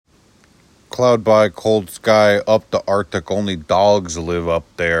cloud by, cold sky, up the Arctic, only dogs live up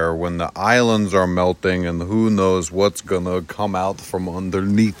there. When the islands are melting and who knows what's gonna come out from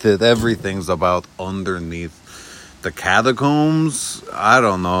underneath it. Everything's about underneath. The catacombs, I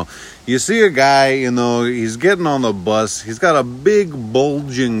don't know. You see a guy, he's getting on the bus. He's got a big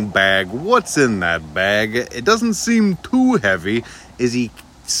bulging bag. What's in that bag? It doesn't seem too heavy. Is he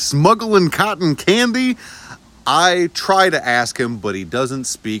smuggling cotton candy? I try to ask him, but he doesn't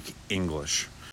speak English.